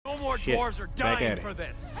more Shit. dwarves are Back dying at it. for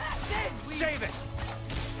this. Save it!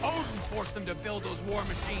 Odin forced them to build those war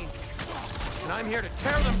machines. And I'm here to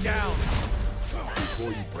tear them down.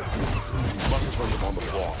 Before you break them, you must turn them on the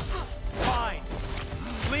floor. Fine.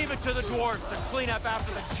 Leave it to the dwarves to clean up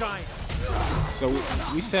after the giants. So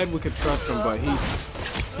we said we could trust him, but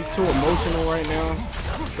he's too emotional right now.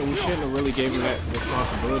 So we shouldn't have really gave him that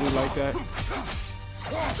responsibility like that.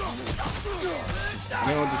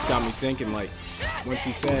 Now it just got me thinking, like, once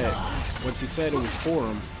he said it was for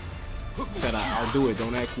him, he said, I'll do it,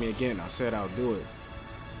 don't ask me again. I said I'll do it.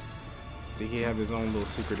 Did he have his own little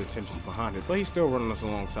secret intentions behind it? But he's still running us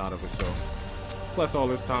alongside of it, so. Plus all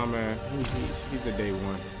this time, man, he's a day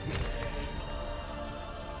one.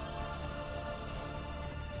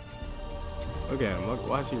 Look at him, look,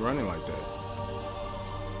 why is he running like that?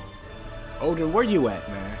 Odin, where you at,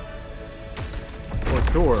 man? Or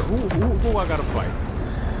Thor, who I gotta fight?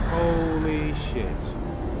 Holy shit.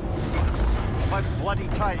 What bloody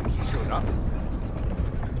time he showed up.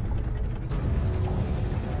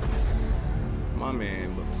 My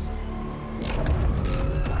man looks...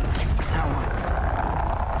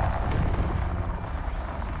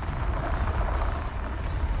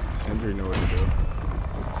 Sindri know what to do.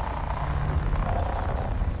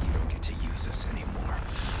 You don't get to use us anymore.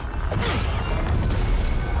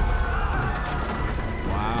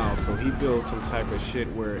 Wow, so he built some type of shit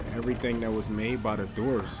where everything that was made by the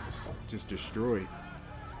dwarves is just destroyed.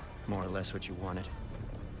 More or less what you wanted.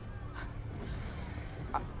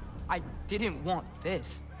 I didn't want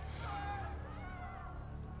this.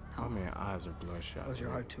 My man, eyes are bloodshot. Close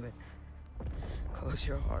your heart to it. Close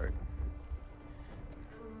your heart.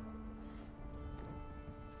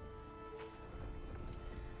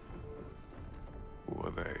 Who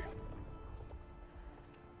are they?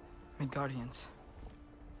 Midgardians.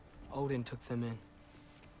 Odin took them in.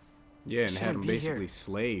 Yeah, and had Shouldn't them be basically here.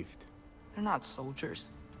 slaved. They're not soldiers.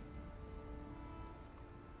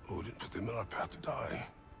 Odin put them in our path to die.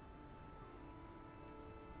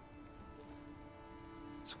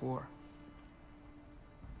 It's war.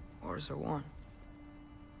 Wars are won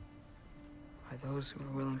by those who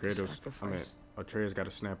are willing to Kratos, sacrifice Atreus got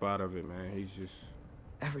to snap out of it, man. He's just...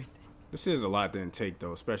 everything. This is a lot to intake,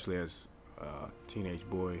 though, especially as a teenage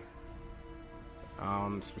boy.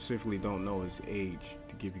 Specifically don't know his age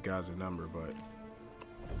to give you guys a number, but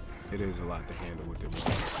it is a lot to handle with it.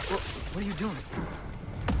 What are you doing?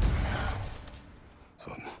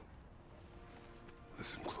 Son,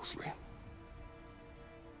 listen closely.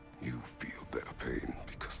 You feel their pain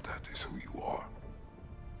because that is who you are.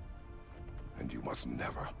 And you must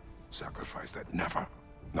never sacrifice that. Never.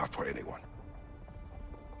 Not for anyone.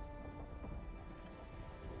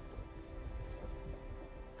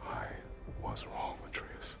 I was wrong,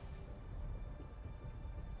 Atreus.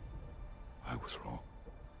 I was wrong.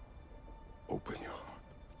 Open your heart.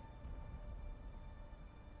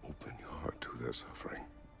 Open your heart to their suffering.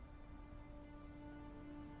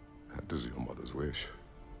 That is your mother's wish.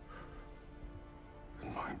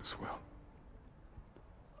 And mine as well.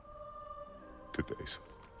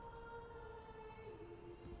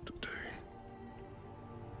 Today,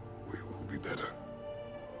 we will be better.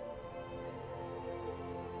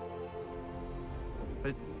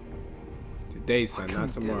 But Today, son,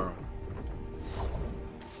 not tomorrow.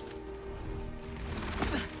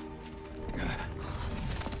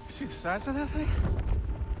 See the size of that thing?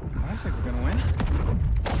 I think we're gonna win.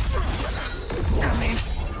 I mean,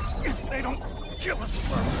 if they don't kill us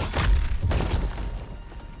first.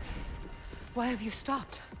 Why have you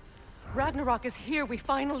stopped? Ragnarok is here. We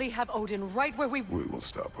finally have Odin right where we... We will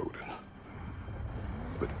stop Odin.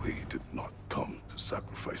 But we did not come to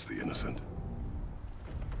sacrifice the innocent.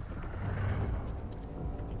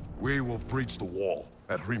 We will breach the wall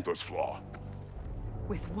at Hrimthor's Flaw.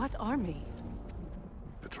 With what army?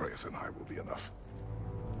 Atreus and I will be enough.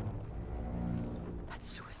 That's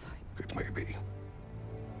suicide. It may be.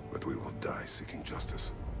 But we will die seeking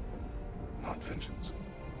justice, not vengeance.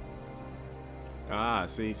 Ah,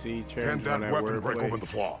 see, And change on that that weapon word break play. open the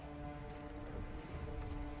flaw.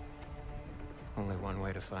 Only one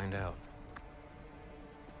way to find out.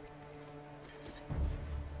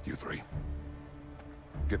 You three.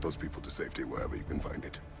 Get those people to safety wherever you can find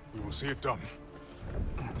it. We will see it done.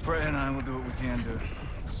 Fred and I will do what we can to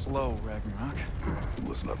slow Ragnarok. He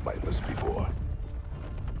was not mindless before.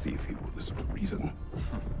 See if he will listen to reason.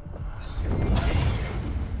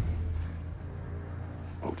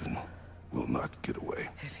 Odin will not get away.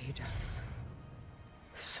 If he does,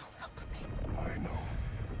 so help me. I know.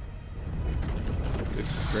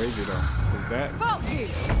 This is crazy, though. Is that... Falky!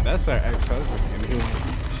 That's her ex-husband. I mean,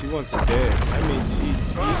 she wants him dead. I mean, he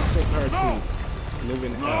took her too. Live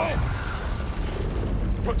in No!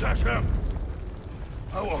 Protect him!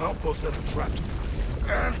 I will help those that are trapped.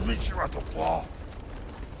 And meet you at the fall.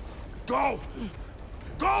 Go!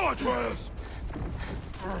 Go, Atreus!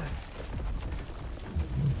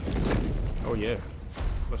 Oh yeah.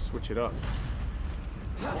 Let's switch it up.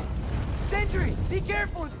 Sentry! Be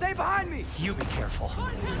careful and stay behind me! You be careful.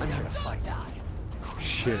 I'm here to fight. Oh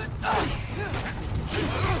shit.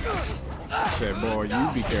 Said, boy, you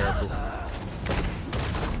be careful.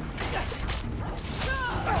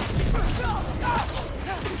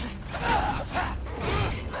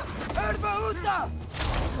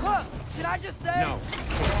 Look! Did I just say? No.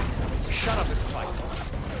 Shut up and fight.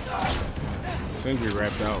 Sindri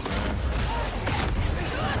wrapped out, man.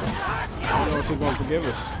 I don't know if he's gonna forgive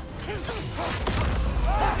us.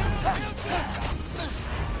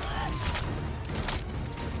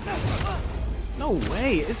 No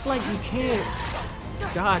way! It's like you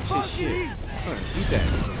can't dodge his shit. Eat that.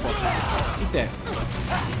 Eat that.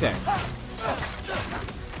 Eat that.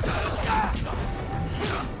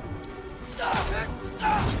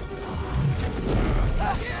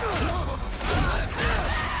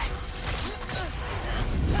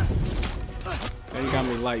 Now you got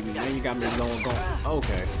me lightning. Now you got me going.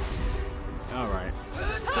 Okay. All right.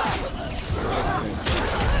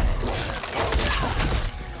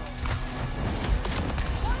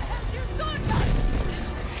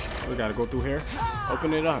 We gotta go through here.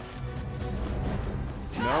 Open it up.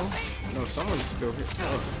 No? No, someone's still here.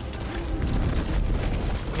 Oh.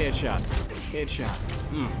 Headshot. Headshot.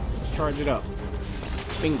 Let's charge it up.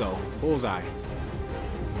 Bingo. Bullseye.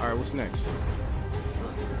 Alright, what's next?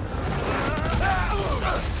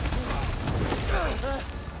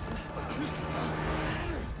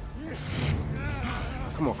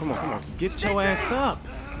 Come on, come on, come on. Get your ass up.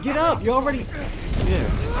 Get up. You already...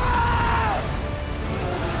 Yeah.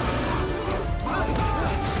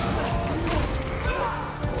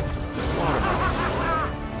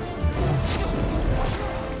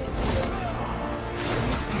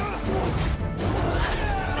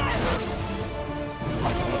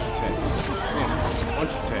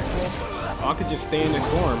 Oh, I could just stay in this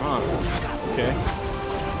form, huh? Okay.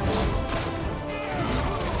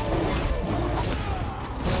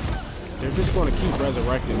 They're just going to keep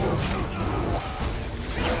resurrecting them.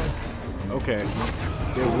 Okay.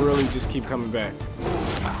 They'll really just keep coming back.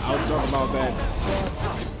 I'll talk about that.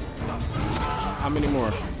 How many more?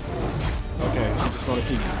 Okay, I'm just going to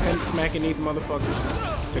keep smacking these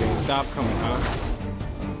motherfuckers till they stop coming, huh?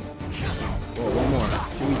 Whoa, one more.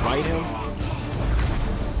 Can we bite him?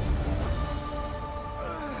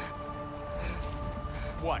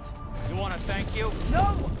 What? You want to thank you?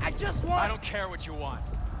 No! I just want... I don't care what you want.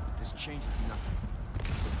 This changes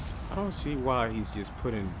nothing. I don't see why he's just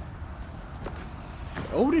putting...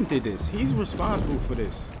 Odin did this. He's responsible for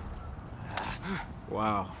this.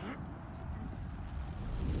 Wow.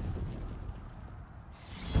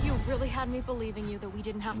 You really had me believing you that we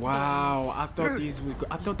didn't have to Wow, be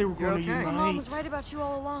I thought they were going to okay? unite. My mom was right about you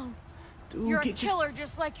all along. Dude, You're a killer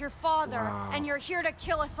just like your father, Wow. and you're here to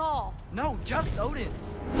kill us all. No, just Odin.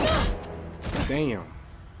 Damn.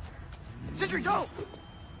 Sentry, go!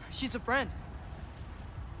 She's a friend.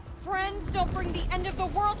 Friends don't bring the end of the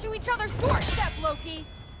world to each other's doorstep, Loki.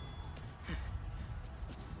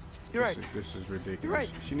 You're right. This is ridiculous. You're right.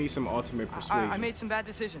 She needs some ultimate persuasion. I made some bad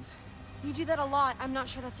decisions. You do that a lot. I'm not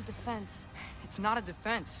sure that's a defense. It's not a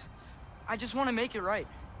defense. I just want to make it right.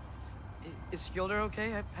 Is Skilder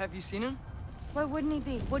okay? Have you seen him? Why wouldn't he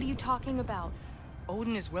be? What are you talking about?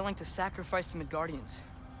 Odin is willing to sacrifice the Midgardians.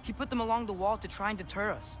 He put them along the wall to try and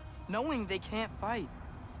deter us, knowing they can't fight.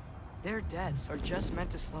 Their deaths are just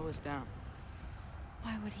meant to slow us down.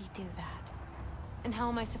 Why would he do that? And how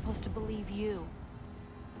am I supposed to believe you?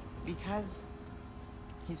 Because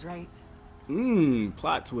he's right.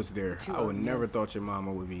 Plot twist there. It's who I would Odin never is. thought your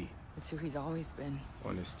mama would be It's who he's always been.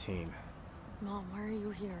 on this team. Mom, why are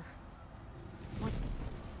you here? What?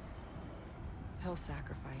 He'll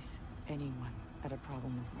sacrifice anyone at a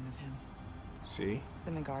problem in front of him. See?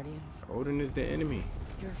 The Midgardians, Odin is the enemy.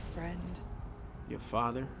 your friend, Your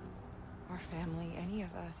father. our family, any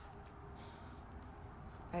of us.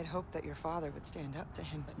 I'd hoped that your father would stand up to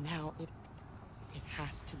him, but now it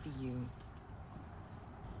has to be you.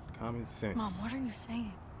 Common sense. Mom, what are you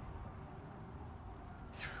saying?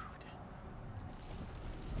 Thrud.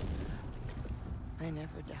 I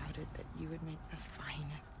never doubted that you would make the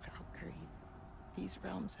finest Valkyrie these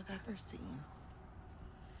realms have ever seen.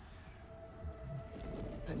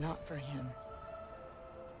 But not for him.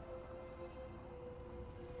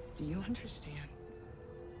 Do you understand?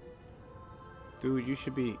 Dude, you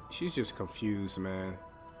should be... She's just confused, man.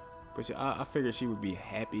 But I figured she would be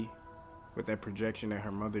happy with that projection that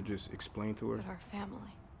her mother just explained to her. But our family.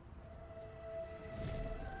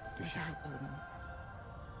 Without Odin,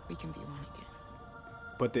 we can be one again.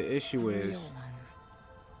 But the issue A is real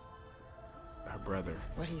one. her brother.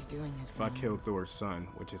 What he's doing is If wrong. I kill Thor's son,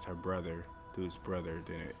 which is her brother, Thor's brother,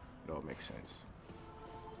 then it all makes sense.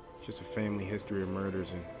 It's just a family history of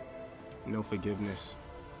murders and no forgiveness.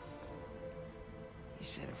 He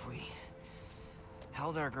said if we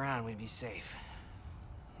held our ground, we'd be safe.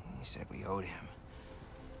 He said we owed him.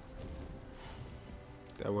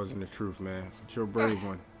 That wasn't the truth, man. But you're a brave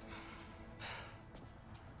one.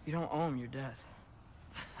 You don't owe him your death.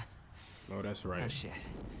 Oh, that's right. Oh, shit.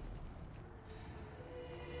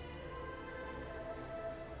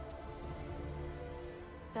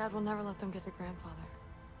 Dad will never let them get their grandfather.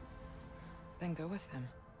 Then go with him.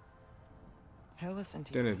 He'll listen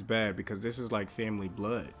to Then you. it's bad because this is like family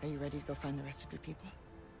blood. Are you ready to go find the rest of your people?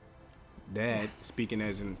 Dad, speaking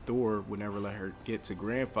as in Thor, would never let her get to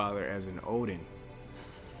grandfather as in Odin.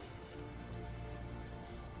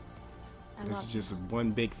 I This love is you. just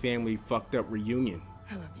one big family fucked up reunion.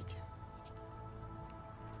 I love you too.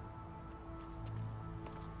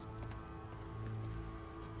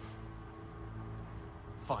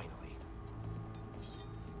 Finally.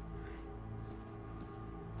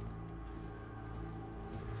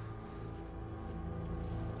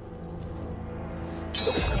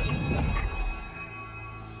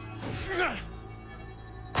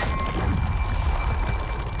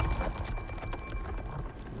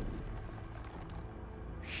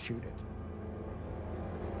 Shoot it.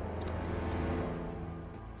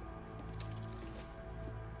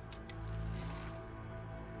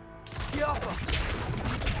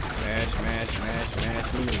 Smash, smash, smash,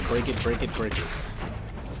 smash. We need to break it, break it, break it.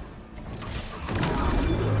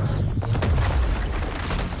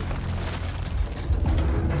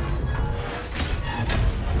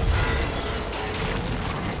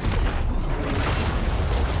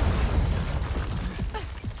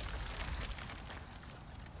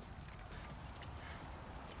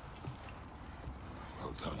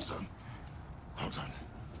 Well done, son. Well done.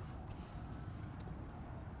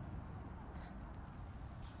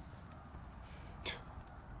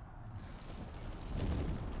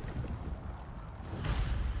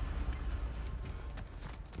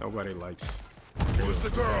 Nobody likes. Who's the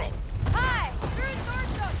girl? Hi! You're in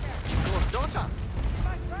Thor's Your daughter.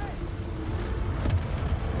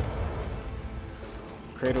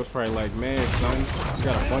 Kratos probably like, man, son, you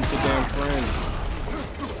got a bunch of damn friends.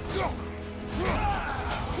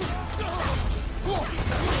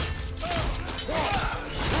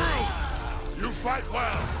 You fight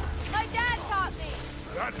well. My dad taught me!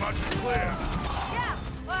 That much is clear. Yeah,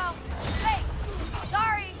 well, thanks.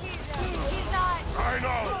 Sorry, he's not... I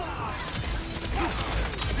know.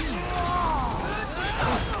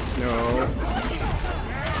 No.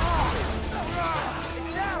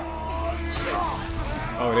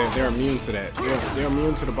 Oh, they're immune to that. They're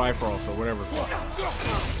immune to the Bifrost or whatever.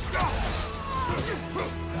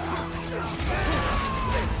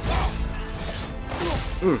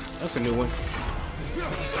 That's a new one.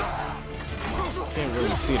 Can't really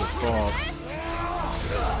see the fall.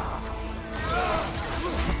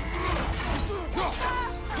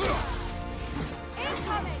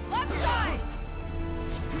 Incoming! Left side!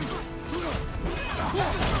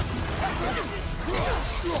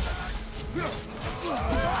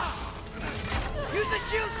 Use the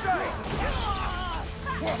shield strike!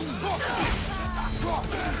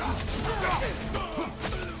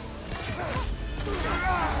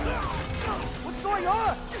 What's going on?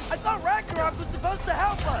 I thought Ragnarok was supposed to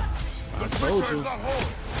help us! The told trigger you. is not whole.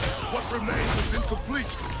 What remains is incomplete.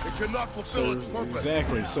 It cannot fulfill its purpose.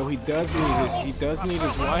 Exactly. So he does need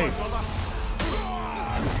his wife.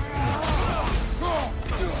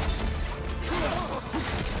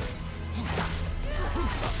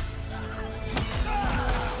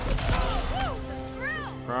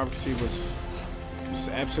 Prophecy was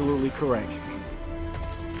absolutely correct.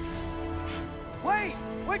 Wait!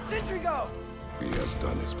 Where'd Sentry go? He has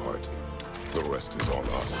done his part. The rest is on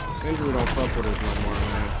us. Sindri don't fuck with us no more,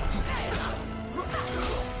 man.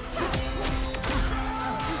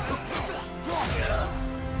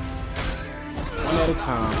 One at a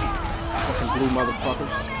time. Fucking blue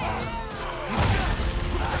motherfuckers.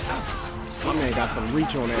 My man got some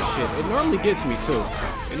reach on that shit. It normally gets me too.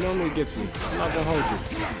 It normally gets me. I'm not gonna hold you.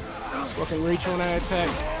 Fucking reach on that attack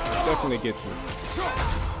definitely gets me.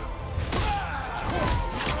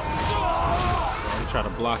 I'm trying to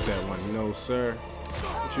block that one. No, sir.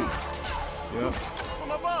 What you? Yep.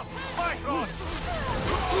 From above! Bifrost!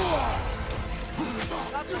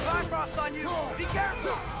 Got the Bifrost on you! Be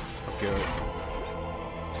careful! Good.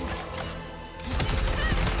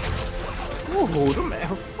 Ooh, the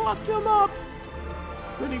man fucked him up.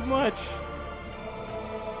 Pretty much.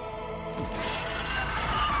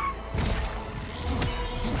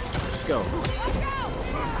 Let's go.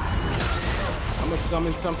 I'm gonna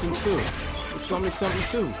summon something too. Let's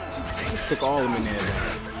stick all of them in there.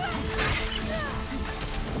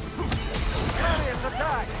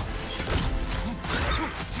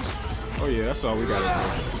 Oh yeah, that's all we gotta do.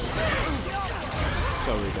 That's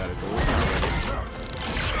all we gotta do. We're not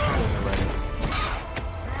ready.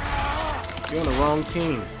 You're on the wrong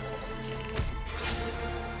team.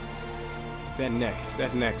 That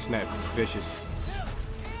neck snap is vicious.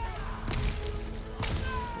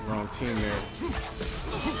 Wrong team there.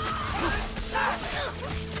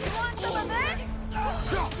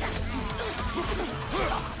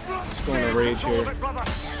 Let's go in a rage here.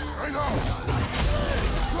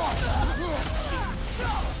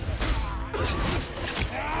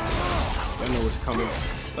 I know what's coming.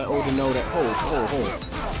 Let Odin know that. Hold.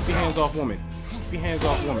 Keep your hands off woman. Keep your hands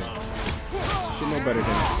off woman. Should know better than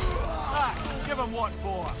that. Give him what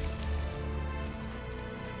for?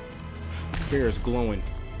 Spear is glowing.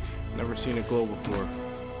 Never seen it glow before.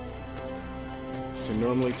 So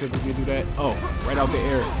normally typically do that. Oh, right out the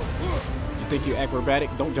air. You think you acrobatic?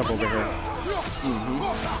 Don't jump over here.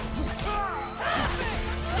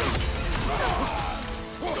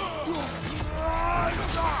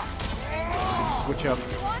 Switch up.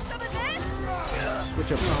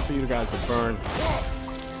 Switch up time for you guys to burn.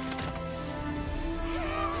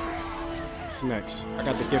 What's next? I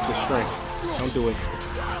got the gift of strength. Don't do it.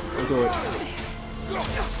 Don't do it.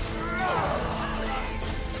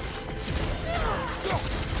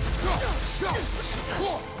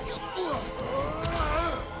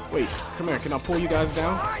 Wait, come here. Can I pull you guys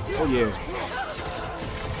down? Oh yeah.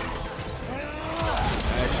 I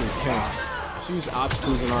actually can. Let's use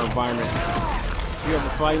obstacles in our environment. You ever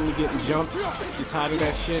fighting, you getting jumped, you tired of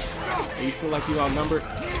that shit, and you feel like you outnumbered? I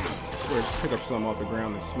swear, just pick up something off the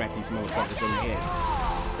ground and smack these motherfuckers in the head.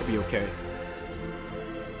 It'll be okay.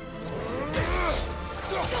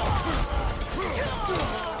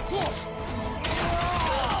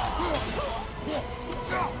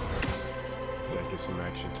 Yeah, get some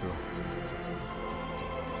action too.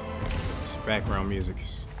 This background music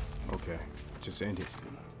is okay. It just ended.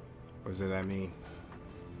 What does that mean?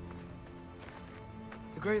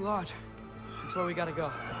 The Great Lodge. That's where we gotta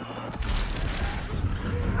go.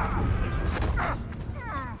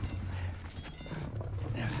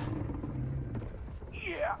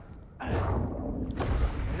 Yeah.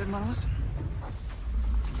 You didn't want to listen?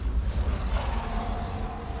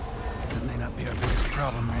 That may not be our biggest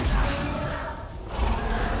problem right now.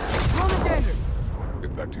 Roman danger!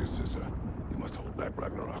 Get back to your sister. You must hold back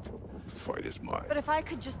Ragnarok. This fight is mine. But if I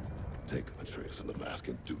could just... Take Atreus and the mask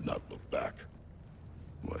and do not look back.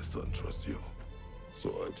 My son trusts you,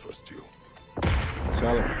 so I trust you.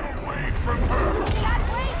 Solid. Alright,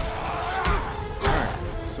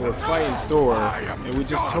 so we're fighting Thor, and we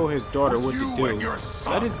just told his daughter what to do.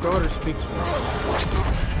 Let his daughter speak to him.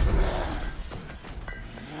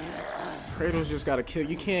 Kratos just gotta kill.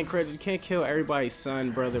 You can't kill everybody's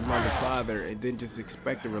son, brother, mother, father, and then just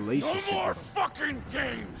expect a relationship. No more fucking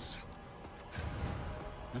games!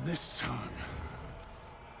 And this time,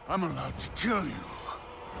 I'm allowed to kill you.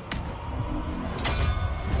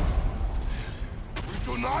 We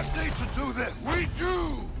do not need to do this. We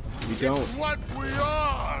do. We don't. It's what we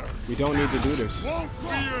are. We don't need to do this. Won't be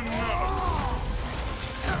enough.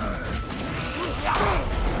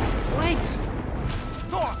 Wait.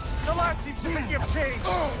 Thor, the lad seems to think you've changed.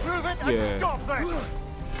 Prove it and stop this.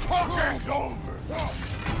 Talking's over.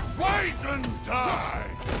 Fight and die.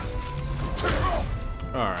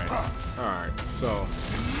 Alright, so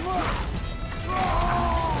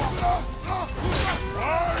I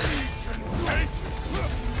can take it.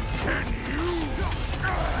 Can you?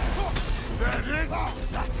 That it?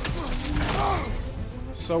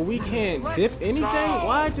 So we can't dip anything?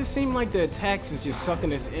 Why it just seem like the attacks is just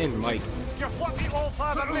sucking us in? Like, You're what the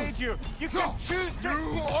All-Father made you. You can choose to...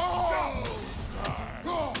 You all.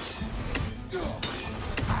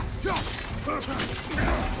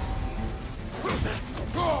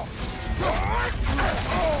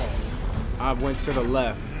 I went to the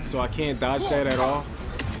left, so I can't dodge that at all?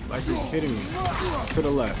 Like, you're kidding me. To the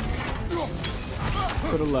left.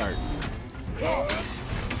 To the left.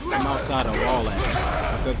 I'm outside of all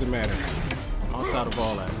that. It doesn't matter. I'm outside of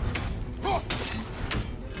all that.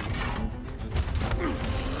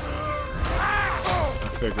 I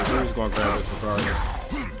figured he was gonna grab us regardless.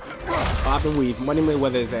 Bob and weave. Money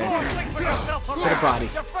Mayweather his ass. To the body.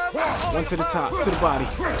 One to the top. To the body.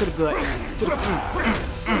 To the gut. To the...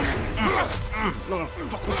 No,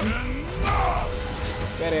 fuck with you.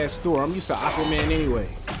 That ass store. I'm used to Aquaman anyway.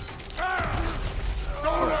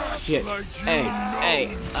 Oh, shit.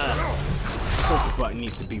 Hey. Circuit button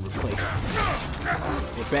needs to be replaced.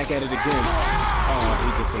 We're back at it again. Oh,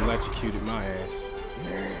 he just electrocuted my ass.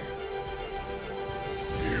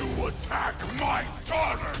 You attack my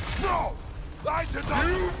daughter! No! I did not!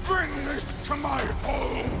 You bring this to my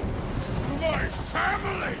home! My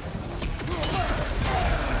family!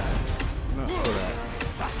 Not for that.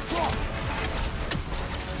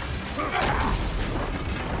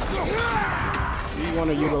 Do you want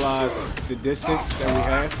to utilize the distance that we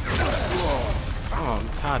have? Oh, I'm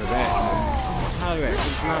tired of that, man. I'm tired of that.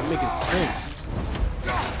 It's not making sense.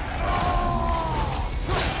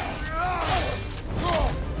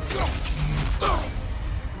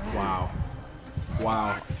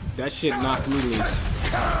 Wow. That shit knocked me loose.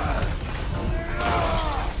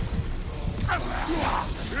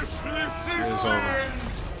 It's over.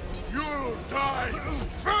 You'll die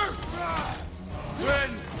first! When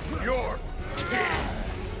you're king!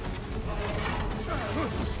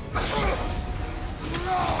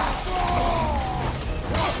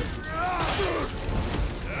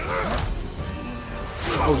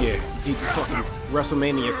 Oh yeah, deep fucking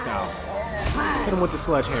WrestleMania style. Hit him with the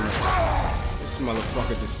sledgehammer. This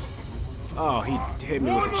motherfucker just... Oh, he hit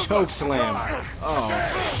me with a choke slam. Oh,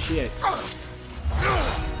 shit.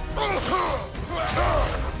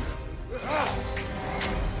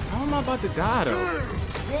 How am I about to die, though?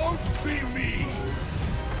 Won't be me!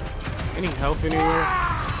 Any help anywhere?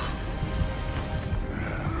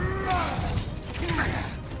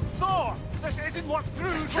 Thor! This isn't what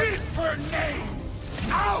through... Keep her name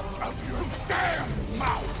out of your damn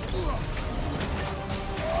mouth!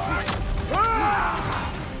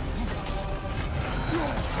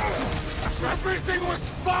 Everything was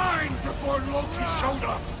fine before Loki showed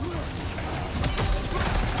up!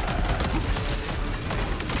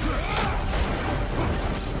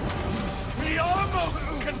 He almost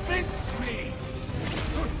convinced me!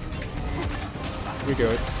 We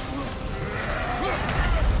good.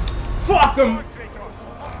 Fuck him!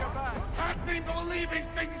 Had me believing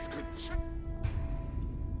things could change.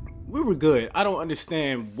 We were good. I don't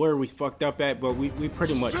understand where we fucked up at, but we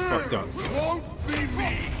pretty much fucked up. Won't be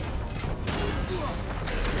me!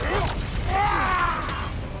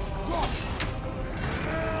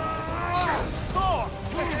 Thor!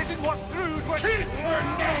 This isn't what through... Keep her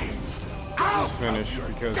name out Let's finish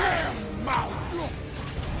because... damn mouth!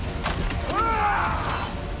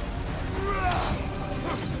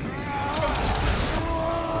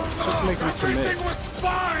 Just make me submit. Everything was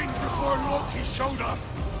fine before Loki showed up!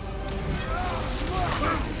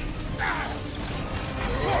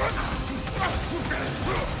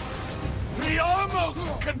 He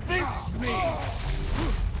almost convinced me!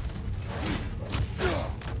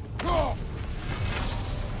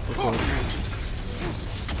 What's going on?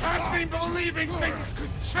 Had me believing things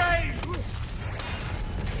could change!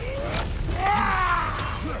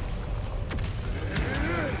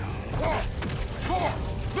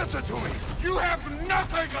 Listen to me! You have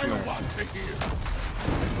nothing I want to hear!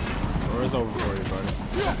 Or it's over for you, buddy.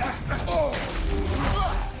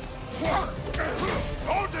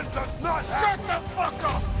 Odin does not shut the fuck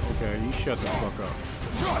up! Okay, you shut the fuck up.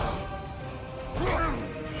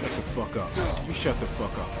 Shut the fuck up. You shut the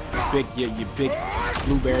fuck up. You big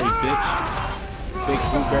blueberry bitch. Big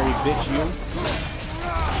blueberry bitch, you.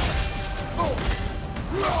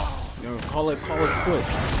 Yo, call it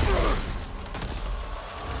quits.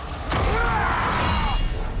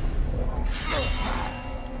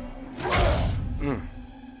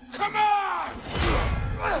 Come on!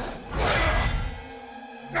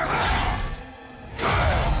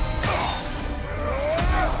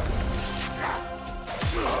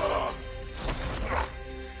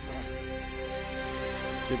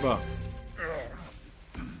 Give up.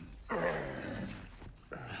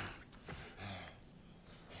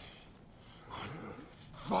 What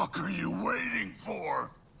the fuck are you waiting for?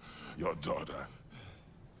 Your daughter.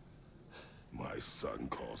 My son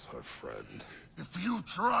calls her friend. If you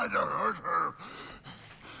try to hurt her...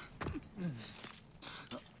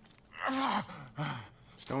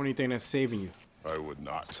 It's the only thing that's saving you. I would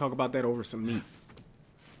not. Let's talk about that over some meat.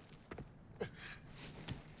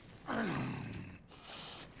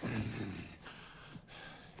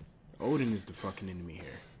 Odin is the fucking enemy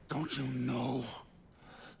here. Don't you know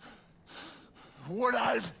what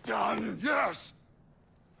I've done? Yes!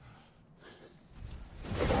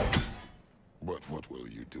 But what will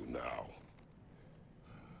you do now?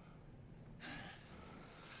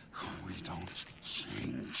 We don't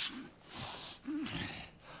change.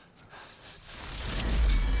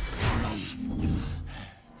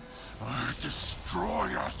 Or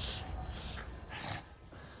destroy us.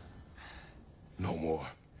 No more.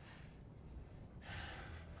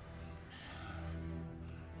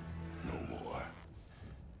 No more.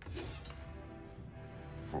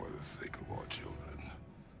 For the sake of our children,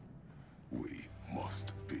 we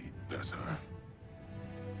must be better.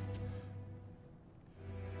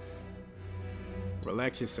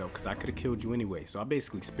 Relax yourself, because I could have killed you anyway, so I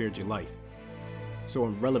basically spared your life. So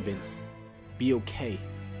in relevance, be okay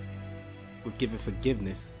with giving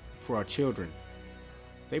forgiveness for our children.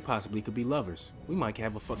 They possibly could be lovers. We might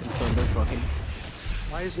have a fucking thunder fucking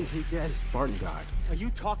Why isn't he dead? Spartan god. Are you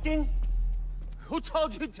talking? Who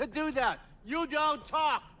told you to do that? You don't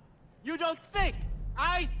talk. You don't think.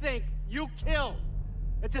 I think, you kill.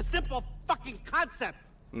 It's a simple fucking concept.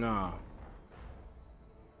 Nah.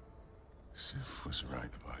 Sif was right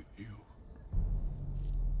about you.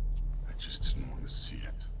 I just didn't want to see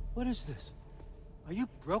it. What is this? Are you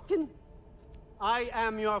broken? I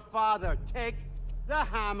am your father. Take the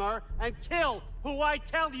hammer and kill who I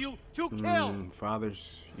tell you to kill.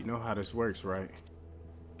 Fathers, you know how this works, right?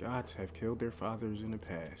 Gods have killed their fathers in the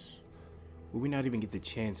past. Will we not even get the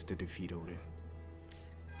chance to defeat Odin?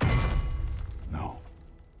 No.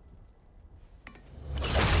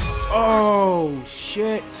 Oh,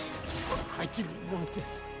 shit. I didn't want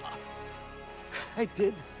this. I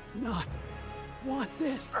did not want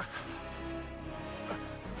this.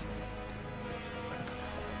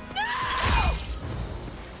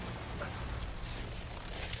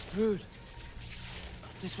 Dude,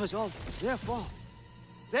 this was all their fault.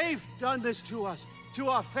 They've done this to us, to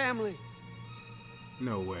our family.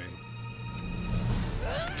 No way.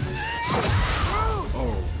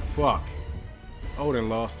 Oh, fuck. Odin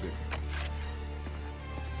lost it.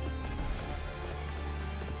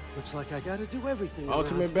 Looks like I gotta do everything.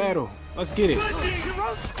 Ultimate battle. Let's get it. Your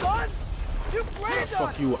own son? You played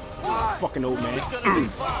Fuck you up, fucking old man.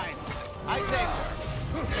 fine. I think.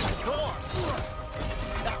 Sure.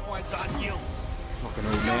 That one's on you. Fucking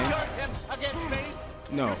old man. Turned him against me.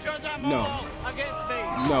 No. Turned them No. all against me.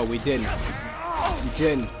 No, we didn't. We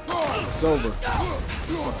didn't. It's over.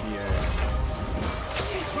 Fuck yeah.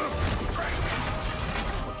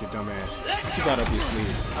 Fuck your dumb ass. What you got up your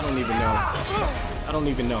sleeve? I don't even know. I don't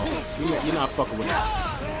even know. You're not fucking with us.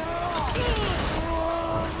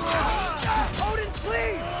 Odin,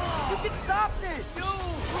 please! You can stop this!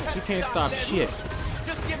 You can't stop shit.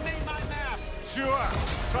 Just give me my map! Sure.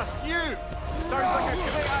 Trust you. Sounds like a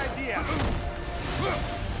great idea.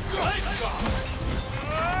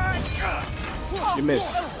 You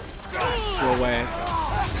missed. Slow ass.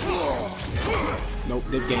 Nope,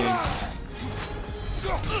 this game.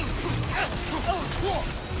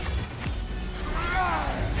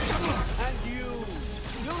 And you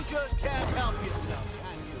just can't help yourself,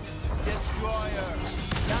 can you? Destroyer.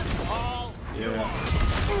 That's all. Yeah.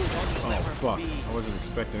 Oh fuck. I wasn't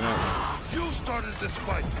expecting that. You started this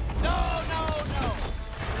fight. No.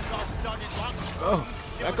 This all started long ago. Oh,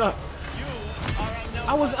 back up. You are a no.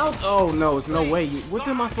 I was out. Oh no, it's no way. What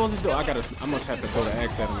am I supposed to do? I must have to throw the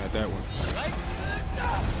axe at him at that one.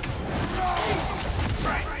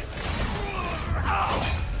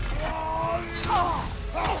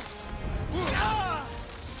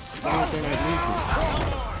 I don't think I need to.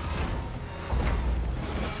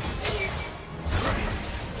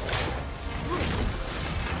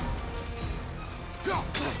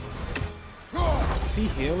 Is he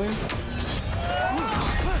healing? I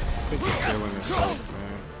think he's healing himself,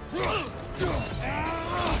 man.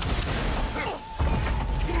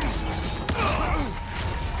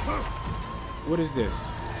 What is this?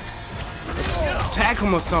 Attack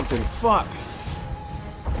him or something. Fuck.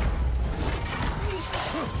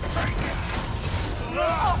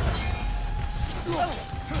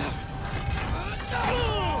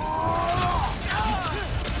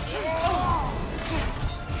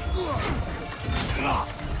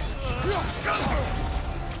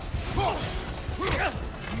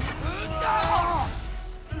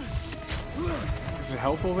 Is there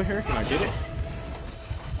health over here? Can I get it?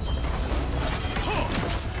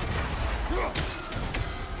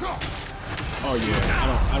 Oh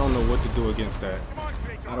yeah, I don't know what to do against that.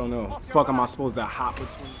 I don't know. Fuck, am I supposed to hop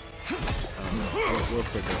between? I don't know. We'll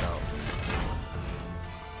figure it out.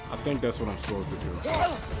 I think that's what I'm supposed to do.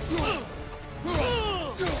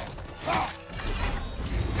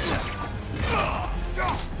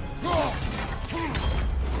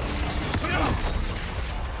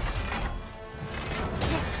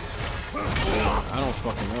 I don't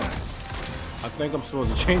fucking know. I think I'm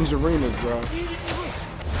supposed to change arenas, bro.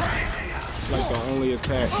 like the only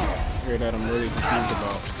attack here that I'm really confused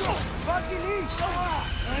about.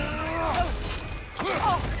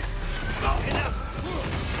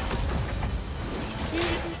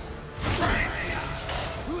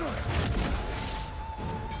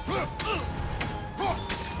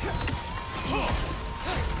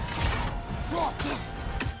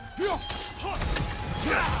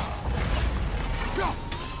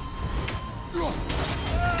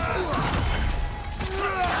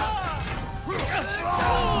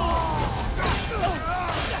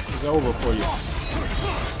 It's over for you.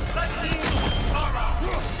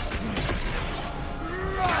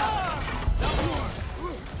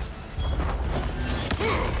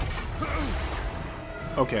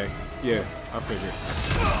 Okay, yeah, I figured.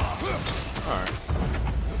 Alright.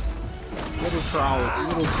 Little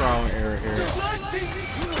trial and error here.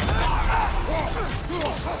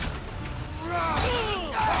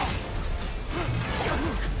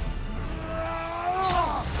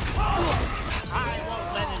 I won't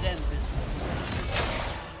let it end this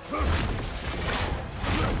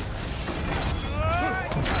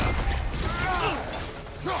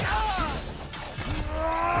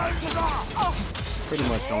Pretty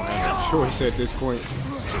much don't have a choice at this point.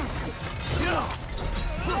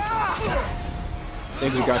 They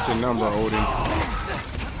just got your number, Odin. I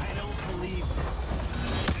don't believe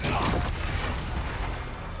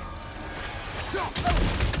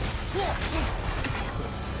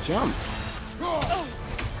this. Jump.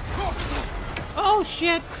 Oh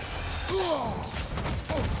shit.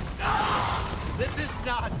 This is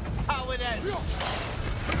not how it ends.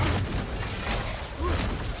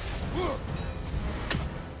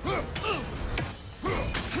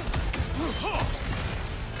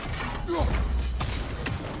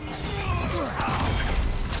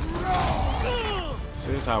 So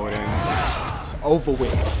this is how it ends. It's over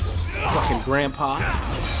with. Fucking grandpa.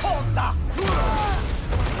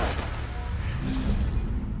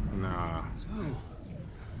 Nah. So,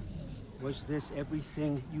 was this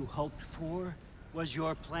everything you hoped for? Was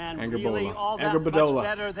your plan really all that much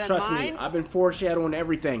better than Trust mine? me, I've been foreshadowing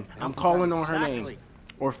everything. I'm calling on her name.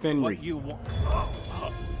 Or Fenrir. What you want?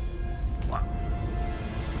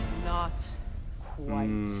 Not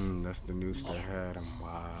quite. That's the noose that had him.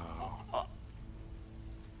 Wow.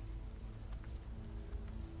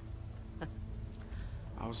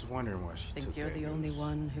 I was wondering why she I think took you're that the only noose.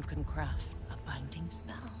 one who can craft a binding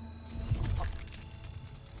spell.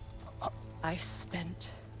 I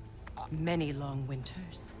spent many long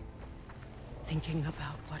winters thinking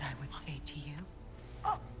about what I would say to you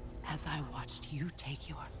as I watched you take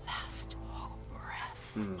your last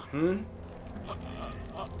breath.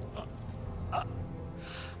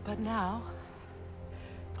 But now,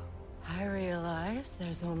 I realize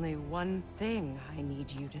there's only one thing I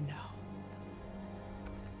need you to know.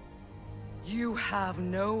 You have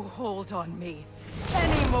no hold on me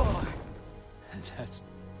anymore. That's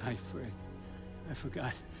my friend. I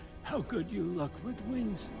forgot how good you look with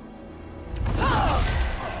wings.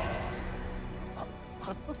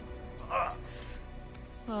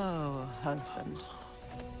 Oh, husband.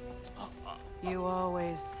 You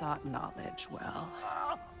always sought knowledge well.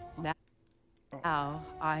 Now,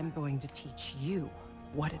 I'm going to teach you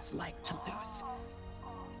what it's like to lose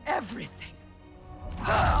everything.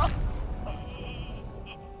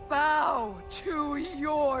 Bow to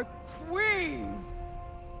your queen!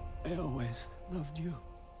 I always loved you,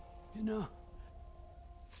 you know?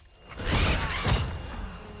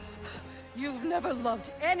 You've never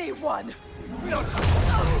loved anyone!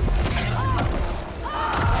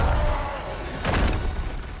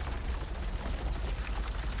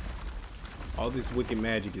 All this wicked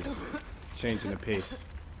magic is changing the pace.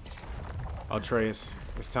 Atreus,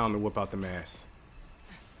 it's time to whip out the mask.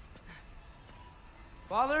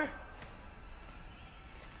 Father?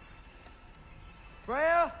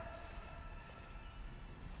 Freya?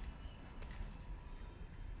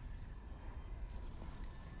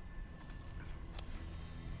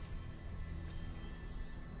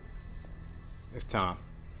 It's time.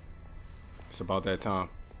 It's about that time.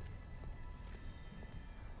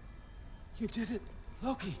 You did it,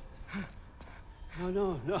 Loki.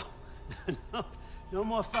 No, no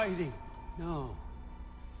more fighting. No,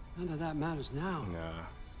 none of that matters now. Nah.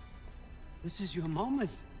 This is your moment,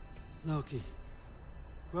 Loki.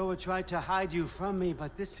 Groa tried to hide you from me,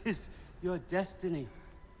 but this is your destiny.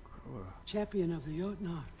 Groa. Champion of the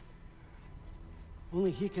Jotnar.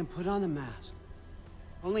 Only he can put on the mask.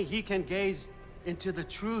 Only he can gaze into the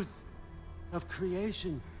truth of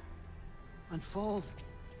creation. Unfold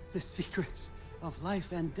the secrets of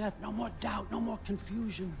life and death. No more doubt, no more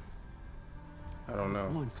confusion. I don't know.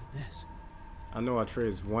 I'm born for this. I know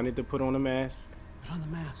Atreus wanted to put on a mask. Put on the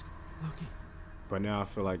mask, Loki. But now I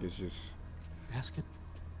feel like it's just Ask it.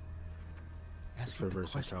 it's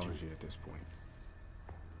reverse psychology at this point.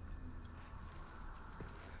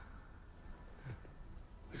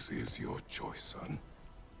 This is your choice, son.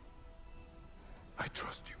 I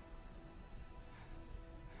trust you.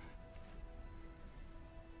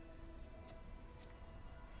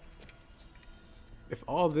 If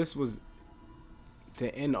all this was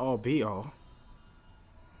the end all be all.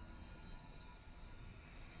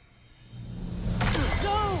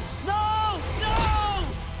 No! No!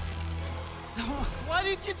 No! Why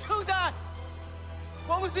did you do that?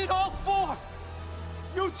 What was it all for?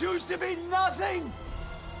 You choose to be nothing!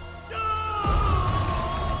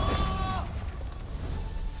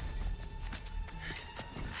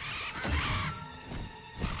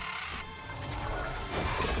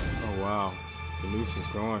 Oh wow. The leash is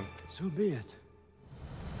gone. So be it.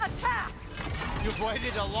 Attack! You've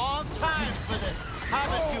waited a long time for this,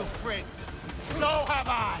 haven't you, Frigg? So have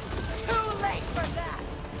I! Too late for that!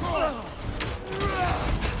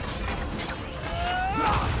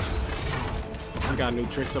 You got new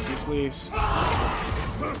tricks up your sleeves.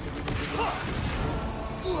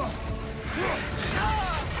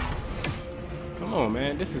 Come on,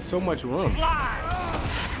 man. This is so much room.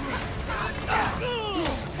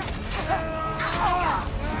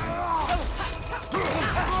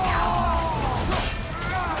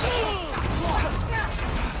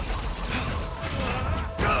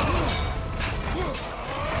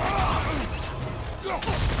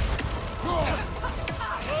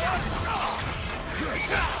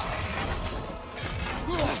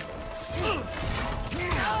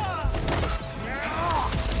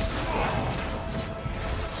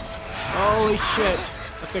 Holy shit.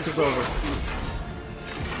 I think it's over.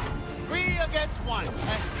 3 against 1.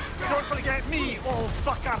 Don't forget me, old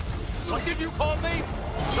fucker. What did you call me?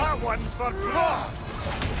 That one for draw.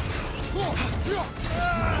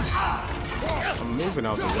 I'm moving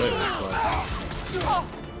out the way, but...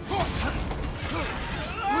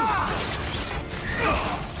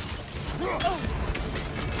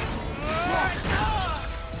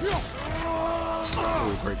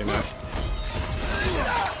 Ooh, breaking that.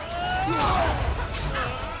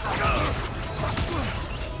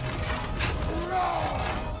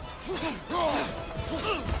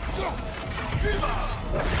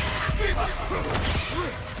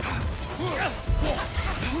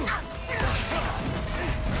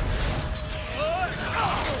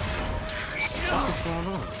 What's going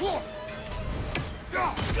on?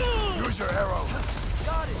 Use your arrow.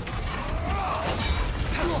 Got it.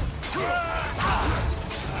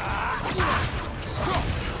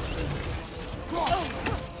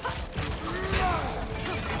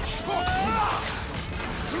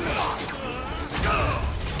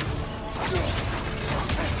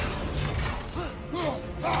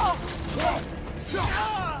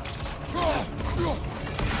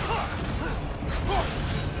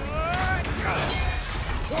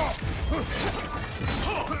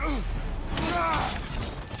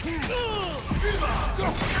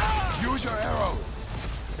 Use your arrow.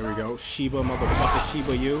 Here we go. Sheba, motherfucker,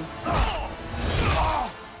 Sheba, you.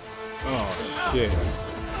 Oh, shit.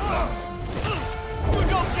 You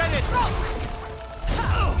don't get it!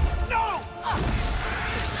 No!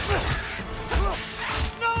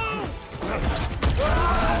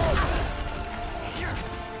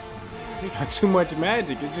 They got too much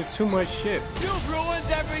magic. It's just too much shit. You've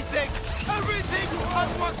ruined everything! Everything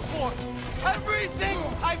I've worked for! Everything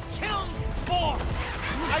I've killed for!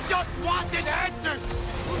 I just wanted answers!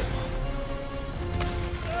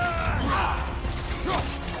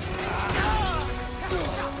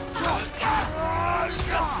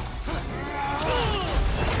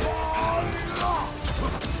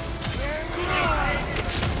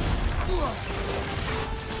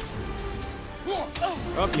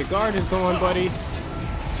 Up, your guard is going, buddy. Use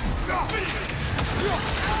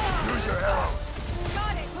your arrow.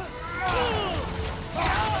 Got it!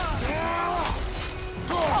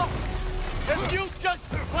 If you just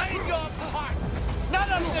played your part,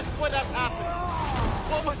 none of this would have happened.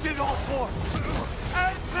 What was it all for?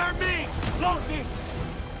 Answer me, Loki!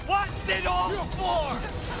 What's it all for?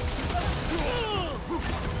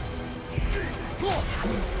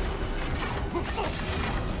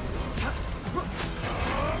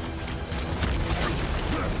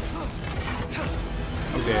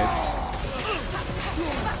 I'm dead.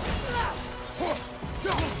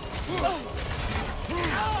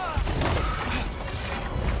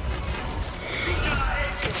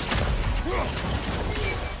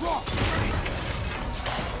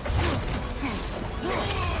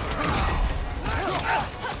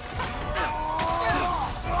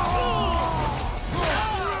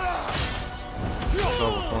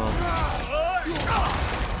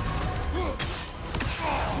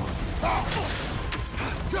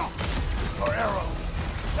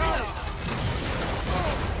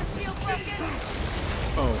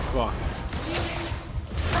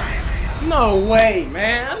 No way,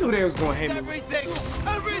 man. I knew they was gonna hit me.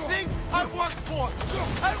 Everything I worked for,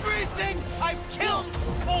 everything I've killed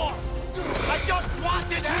for. I just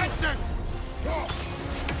wanted answers.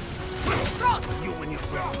 You and your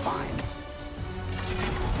friend finds.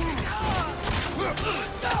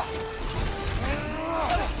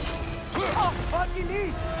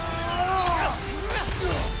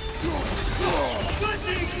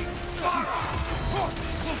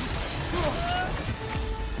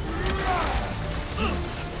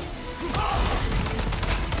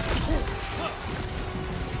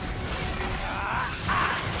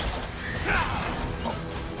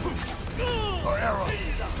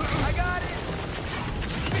 I got it.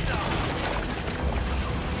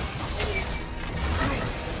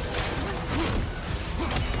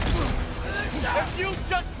 If you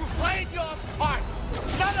just played your part,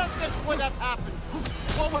 none of this would have happened.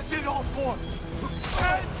 What was it all for?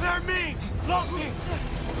 Answer me, Loki!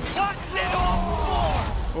 What's it all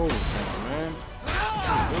for? Oh, man.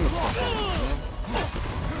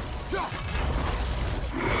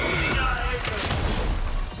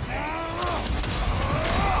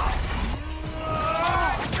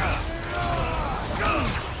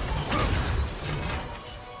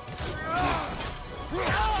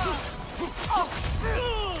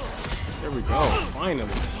 There we go.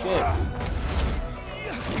 Finally. Shit.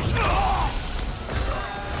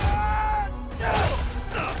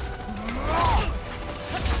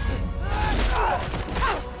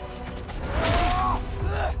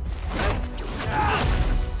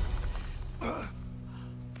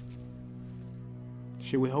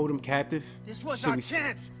 Should we hold him captive? This was Should our we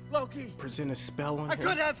chance, Loki. present a spell on I him?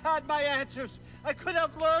 could have had my answers. I could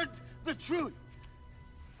have learned the truth.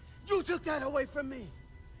 You took that away from me.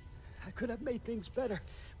 I could have made things better.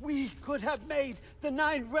 We could have made the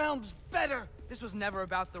 9 realms better. This was never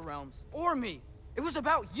about the realms, or me. It was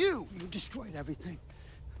about you. You destroyed everything.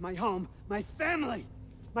 My home, my family,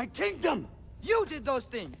 my kingdom. You did those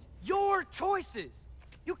things. Your choices.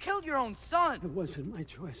 You killed your own son. It wasn't my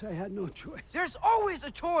choice. I had no choice. There's always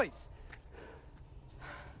a choice.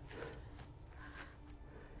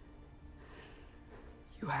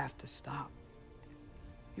 You have to stop.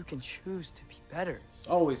 You can choose to be better. It's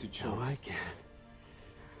always a choice. No, I can't.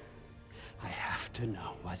 I have to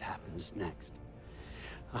know what happens next.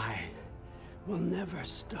 I will never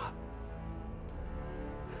stop.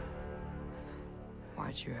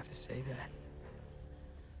 Why'd you have to say that?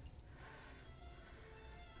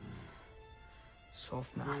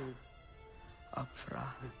 Sofna. Upfra.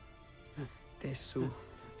 Desu.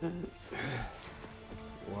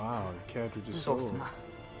 Wow, the captured the soul. Sofna.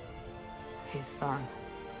 Hithan.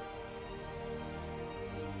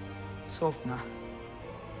 Sofna.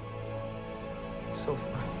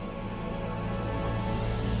 Sofna.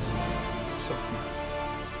 Sofna.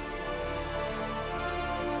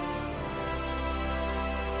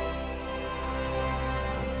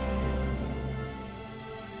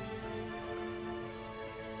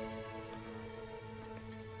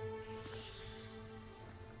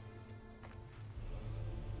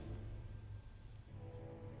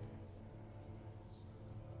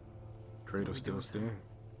 Kratos still standing.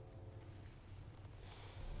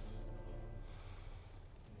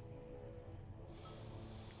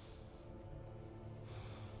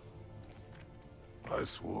 I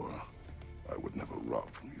swore I would never rob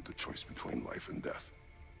from you the choice between life and death.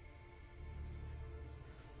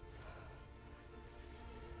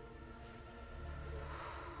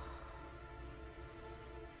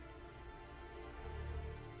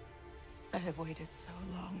 I have waited so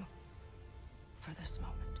long for this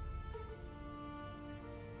moment.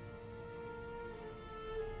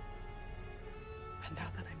 And now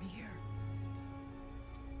that I'm here,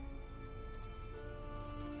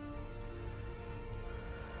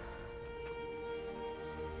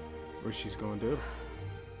 What she's gonna do?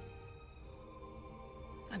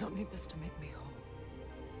 I don't need this to make me whole.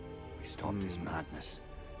 We stopped his madness.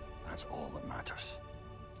 That's all that matters.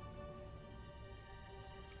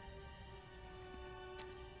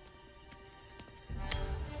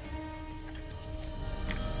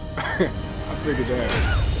 I figured that.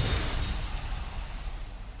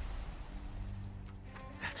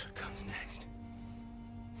 That's what comes next.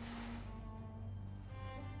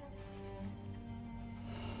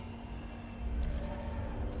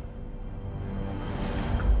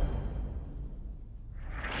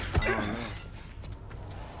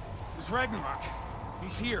 It's Ragnarok.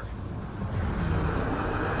 He's here.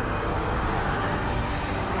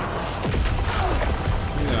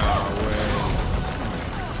 No way.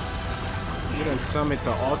 You done summoned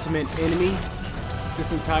the ultimate enemy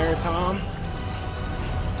this entire time?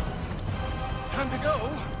 Time to go.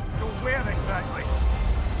 To where exactly?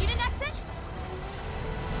 Need an exit?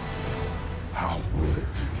 How will it?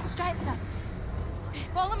 It's giant stuff. Okay,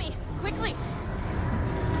 follow me, quickly.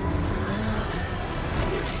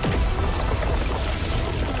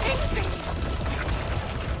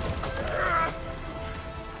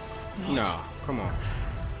 Nah, come on.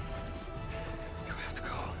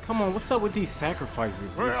 Come on, what's up with these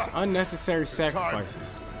sacrifices? It's unnecessary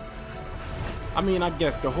sacrifices. I mean, I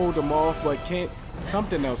guess to hold them off, but can't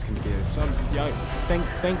something else can give. Some y'all think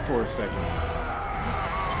for a second.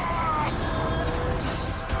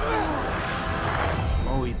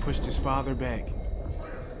 Oh, he pushed his father back.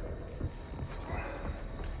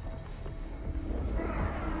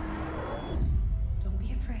 Don't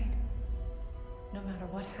be afraid. No matter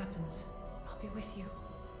what happens, I'll be with you.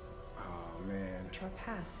 Oh man. But your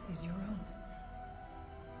path is your own.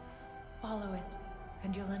 Follow it,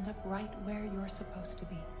 and you'll end up right where you're supposed to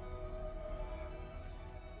be.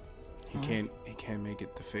 He can't make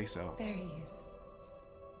it the face out. There he is.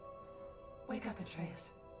 Wake up,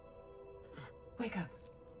 Atreus. Wake up.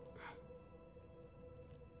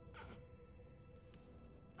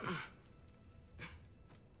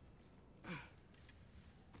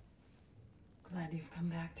 Glad you've come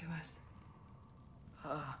back to us.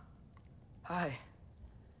 Hi.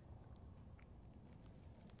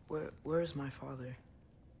 Where's my father?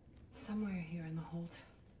 Somewhere here in the Holt.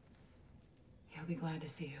 He'll be glad to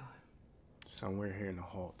see you. Somewhere here in the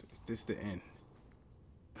Halt. Is this the end?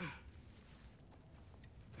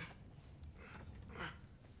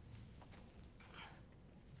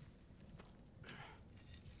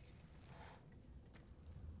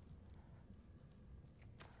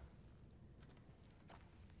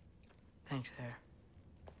 Thanks, Hare.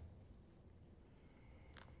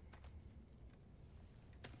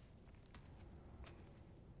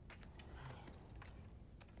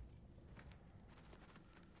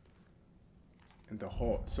 And the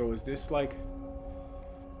Halt. So is this like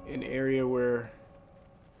an area where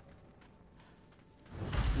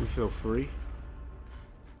we feel free?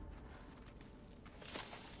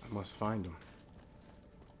 I must find him.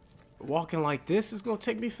 Walking like this is gonna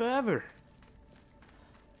take me forever.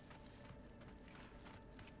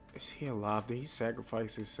 Is he alive? Did he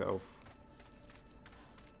sacrifice himself?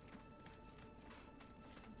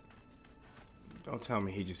 Don't tell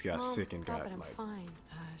me he just got sick and got like fine.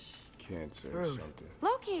 Hush. cancer or Rude. something.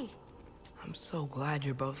 Loki! I'm so glad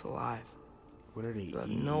you're both alive. What are they You have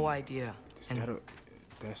eating? no idea. Is And that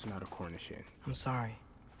that's not a Cornish hen. I'm sorry.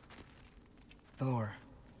 Thor.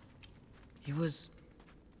 He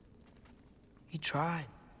tried,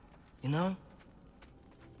 you know?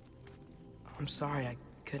 I'm sorry I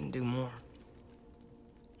couldn't do more.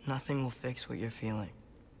 Nothing will fix what you're feeling.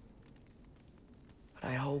 But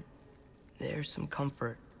I hope there's some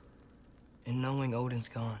comfort in knowing Odin's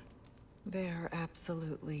gone. There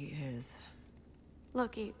absolutely is.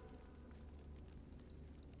 Loki,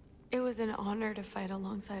 it was an honor to fight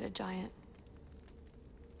alongside a giant.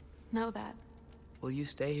 Know that. Will you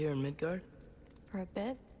stay here in Midgard? For a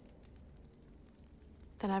bit?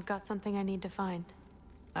 Then I've got something I need to find.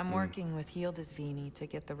 I'm working with Hildisvini to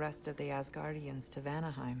get the rest of the Asgardians to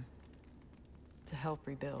Vanaheim. To help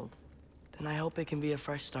rebuild. Then I hope it can be a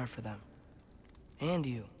fresh start for them. And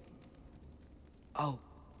you. Oh,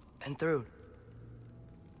 and Thrud.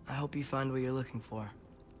 I hope you find what you're looking for.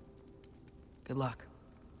 Good luck.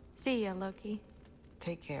 See ya, Loki.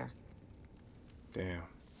 Take care. Damn.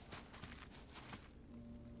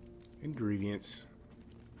 Ingredients.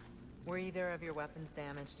 Were either of your weapons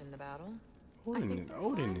damaged in the battle?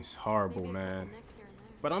 Odin is horrible, man.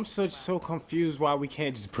 But I'm so confused why we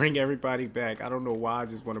can't just bring everybody back. I don't know why I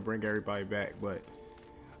just want to bring everybody back, but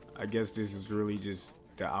I guess this is really just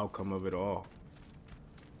the outcome of it all.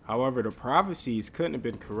 However, the prophecies couldn't have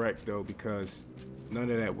been correct though, because none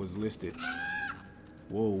of that was listed.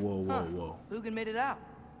 Whoa, whoa, whoa, whoa. Lugan made it out.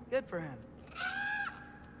 Good for him.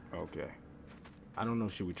 Okay. I don't know,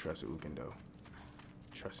 should we trust Lugan though?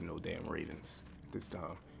 Trust no damn Ravens this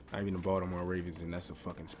time. Not even the Baltimore Ravens, and that's a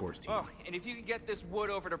fucking sports team. Oh, and if you can get this wood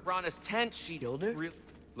over to Brana's tent, she... Killed her?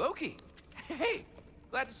 Loki! Hey!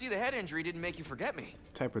 Glad to see the head injury didn't make you forget me.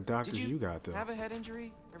 What type of doctors Did you got though? Have a head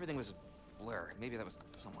injury? Everything was a blur. Maybe that was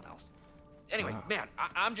someone else. Anyway, Wow. man,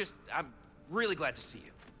 I'm really glad to see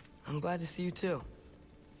you. I'm glad to see you too.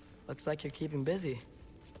 Looks like you're keeping busy.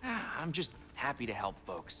 I'm just happy to help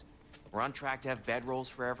folks. We're on track to have bedrolls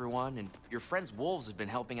for everyone, and your friend's wolves have been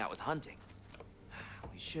helping out with hunting.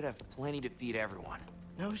 We should have plenty to feed everyone.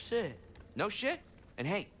 No shit. No shit? And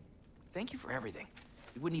hey, thank you for everything.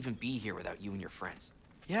 We wouldn't even be here without you and your friends.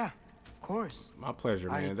 Yeah, of course. My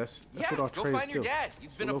pleasure, man. That's Yeah, what all go traders find your do. dad.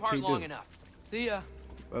 You've That's been what apart low-key long do. enough. See ya.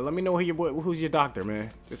 Well, let me know who's your doctor, man.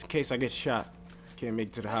 Just in case I get shot. Can't make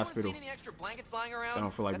it to the hospital. Seen any extra blankets lying around? So I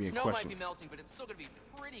don't feel like being snow questioned. might be melting, but it's still gonna be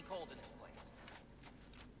pretty cold in this place.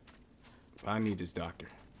 I need this doctor.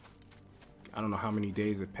 I don't know how many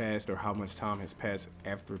days have passed or how much time has passed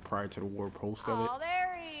prior to the war post of it. Oh,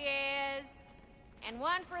 there he is. And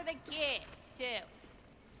one for the kid, too.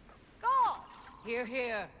 Skull! Here,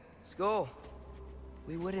 here. Skull.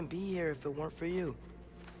 We wouldn't be here if it weren't for you.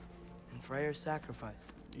 And Freyr's sacrifice.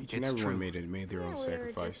 Each and everyone made their own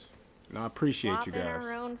sacrifice. And I appreciate you Swapping guys.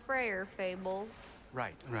 our own Freyr fables.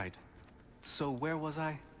 Right. So where was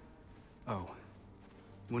I? Oh.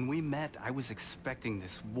 When we met, I was expecting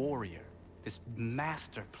this warrior, this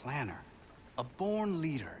master planner, a born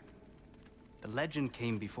leader. The legend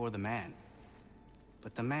came before the man.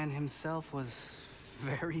 But the man himself was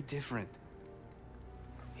very different.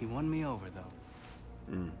 He won me over,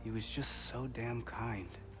 though. He was just so damn kind.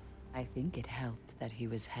 I think it helped that he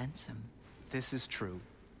was handsome. This is true.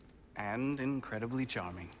 And incredibly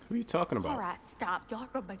charming. Who are you talking about? All right, stop. Y'all are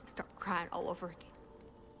gonna make me start crying all over again.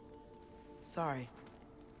 Sorry.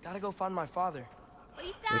 Gotta go find my father.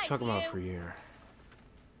 We're talking about Freyr.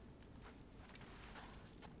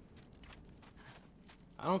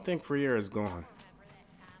 I don't think Freyr is gone.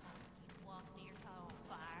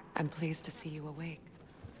 I'm pleased to see you awake.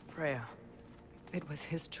 Freya. It was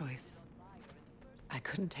his choice. I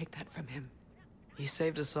couldn't take that from him. He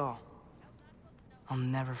saved us all. I'll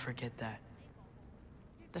never forget that.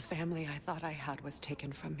 The family I thought I had was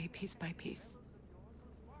taken from me piece by piece.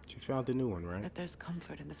 You found a new one, right? But there's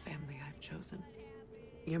comfort in the family I've chosen.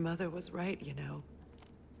 Your mother was right, you know.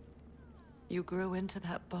 You grew into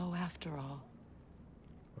that bow after all.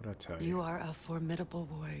 What'd I tell you? You are a formidable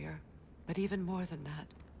warrior, but even more than that,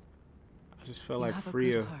 I just felt you like have a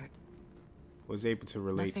Freya good heart. was able to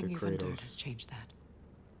relate Nothing to you've endured Kratos. has changed that.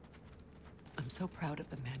 I'm so proud of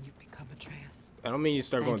the man you've become, Atreus. I don't mean you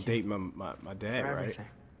start Thank going to date my dad, For right? everything.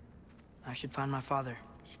 I should find my father.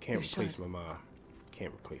 She can't You replace should. my mom.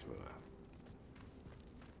 Can't replace my mom.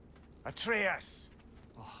 Atreus!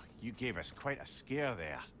 Oh, you gave us quite a scare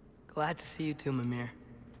there. Glad to see you too, Mimir.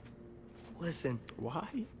 Listen. Why?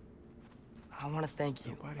 I want to thank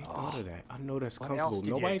you. Nobody thought of that. I know that's What comfortable. else did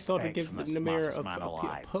you Nobody thought to expect give from the Mimir smartest man a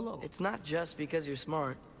alive? pillow. It's not just because you're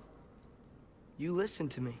smart. You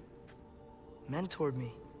listened to me. Mentored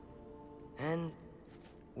me. And,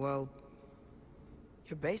 well,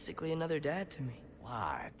 you're basically another dad to me.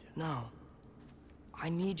 What? No. I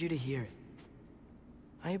need you to hear it.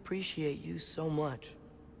 I appreciate you so much.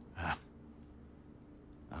 Huh?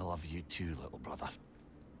 I love you too, little brother.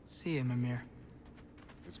 See you, Mimir.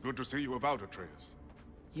 It's good to see you about, Atreus.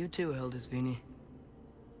 You too, Hildisvini.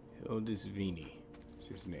 Hildisvini is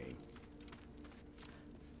his name.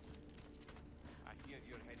 I hear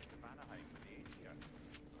you're headed to Vanaheim with the Aesir.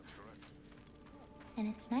 That's correct. And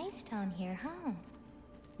it's nice down here, huh?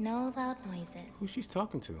 No loud noises. Who's she's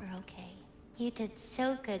talking to? We're okay. You did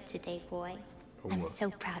so good today, boy. Oh, I'm what? so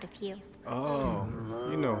proud of you. Oh,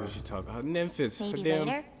 you know who she's talking about. Memphis. her Maybe damn-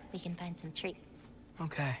 later, we can find some treats.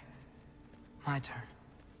 Okay. My turn.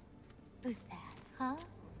 Who's that, huh?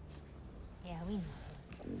 Yeah, we know.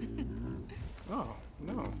 Oh,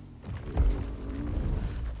 no.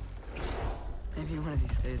 Maybe one of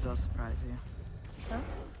these days I'll surprise you. Well,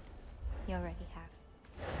 you already have.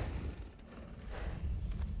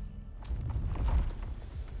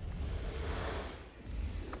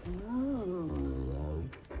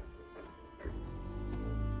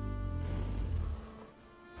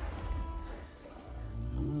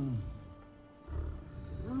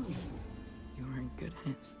 You were in good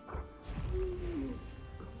hands.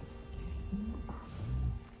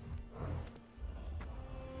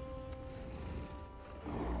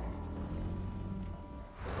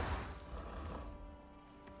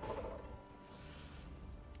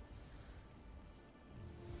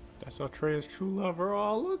 That's Atreus' true lover.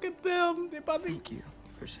 Oh, look at them. They're about to... Thank you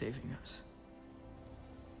for saving us.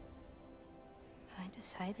 I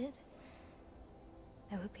decided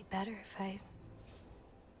it would be better if I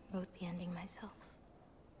wrote the ending myself.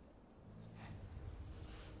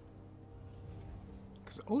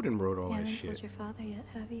 Because Odin wrote all You that haven't shit. told your father yet,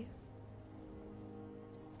 have you?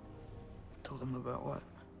 Told him about what?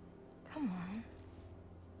 Come on.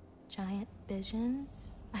 Giant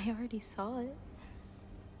visions? I already saw it.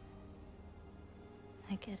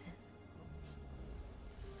 I get it.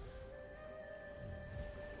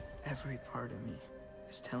 Every part of me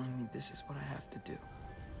is telling me this is what I have to do.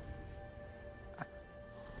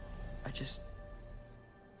 I just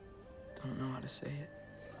don't know how to say it.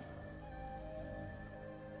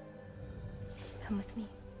 Come with me.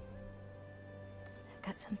 I've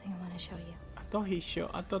got something I want to show you. I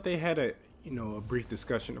I thought they had a, you know, a brief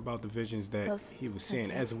discussion about the visions that Both he was of seeing,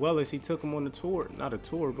 them. as well as he took him on the tour. Not a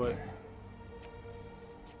tour, but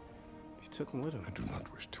he took him with him. I do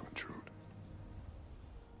not wish to intrude.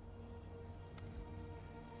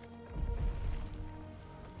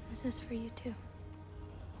 This is for you too.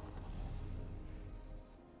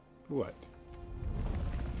 What?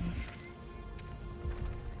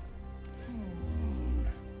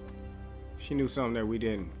 She knew something that we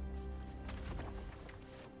didn't.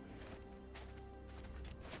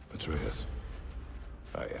 Atreus,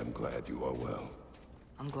 I am glad you are well.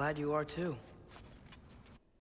 I'm glad you are too.